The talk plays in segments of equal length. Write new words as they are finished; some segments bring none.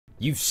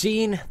You've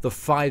seen the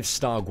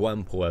 5-star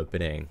Gwenpool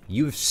opening.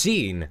 You've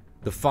seen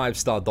the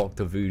 5-star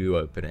Dr. Voodoo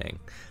opening.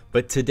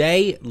 But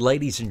today,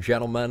 ladies and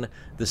gentlemen,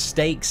 the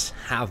stakes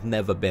have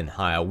never been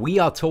higher. We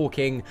are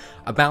talking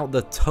about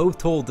the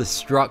total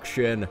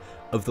destruction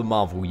of the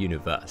Marvel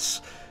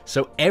Universe.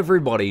 So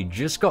everybody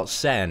just got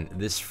sent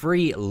this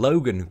free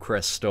Logan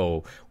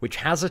Crystal, which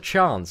has a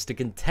chance to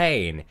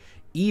contain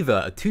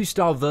either a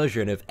 2-star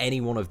version of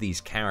any one of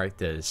these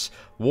characters,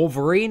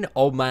 Wolverine,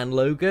 Old Man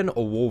Logan,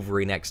 or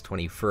Wolverine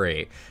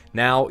X23.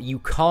 Now, you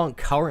can't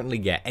currently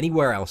get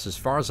anywhere else, as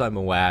far as I'm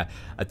aware,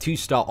 a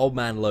 2-star Old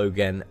Man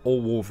Logan or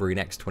Wolverine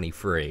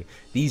X23.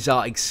 These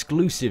are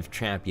exclusive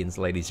champions,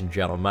 ladies and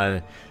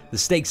gentlemen. The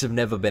stakes have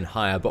never been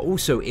higher, but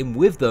also in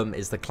with them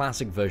is the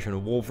classic version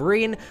of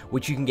Wolverine,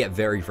 which you can get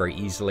very, very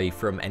easily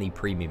from any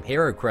premium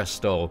hero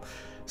crystal.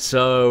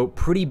 So,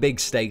 pretty big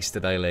stakes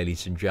today,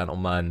 ladies and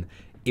gentlemen.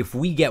 If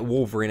we get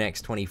Wolverine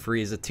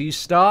X23 as a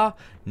 2-star,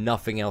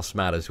 nothing else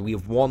matters. We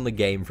have won the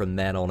game from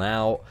then on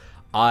out.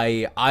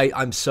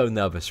 I'm so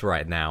nervous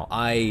right now.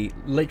 I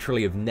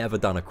literally have never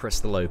done a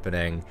crystal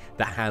opening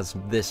that has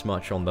this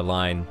much on the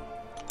line.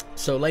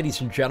 So,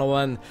 ladies and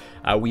gentlemen,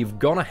 we've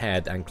gone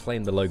ahead and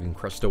claimed the Logan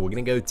Crystal. We're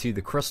going to go to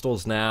the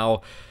crystals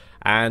now,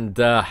 and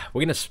we're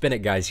going to spin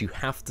it, guys. You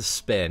have to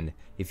spin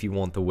if you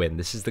want to win.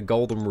 This is the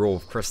golden rule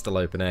of crystal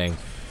opening.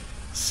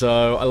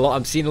 So,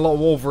 I'm seeing a lot of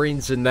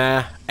Wolverines in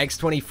there.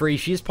 X23,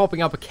 she's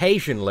popping up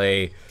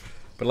occasionally.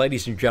 But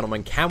ladies and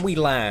gentlemen, can we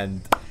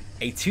land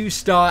a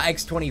 2-star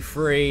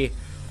X23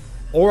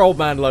 or Old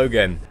Man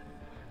Logan?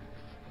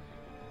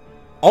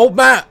 Old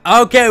Man,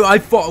 okay, I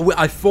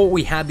thought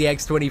we had the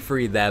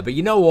X23 there, but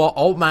you know what?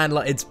 Old Man,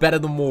 it's better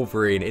than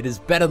Wolverine. It is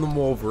better than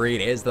Wolverine.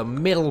 It is the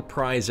middle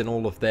prize in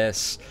all of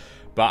this.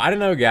 But I don't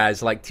know,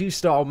 guys, like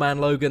 2-star Old Man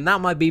Logan,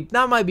 that might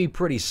be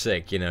pretty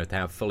sick, you know, to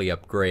have fully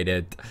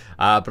upgraded.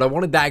 But I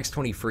wanted that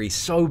X23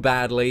 so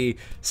badly.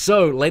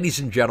 So, ladies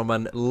and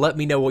gentlemen, let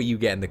me know what you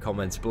get in the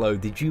comments below.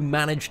 Did you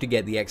manage to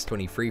get the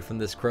X23 from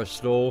this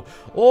crystal?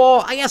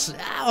 Or, I guess,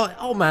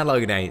 Old Man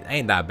Logan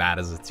ain't that bad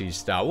as a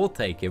 2-star. We'll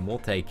take him, we'll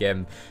take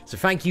him. So,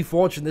 thank you for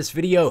watching this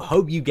video.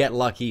 Hope you get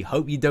lucky.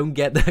 Hope you don't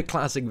get the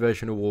classic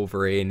version of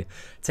Wolverine.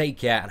 Take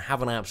care and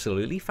have an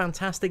absolutely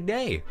fantastic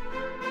day.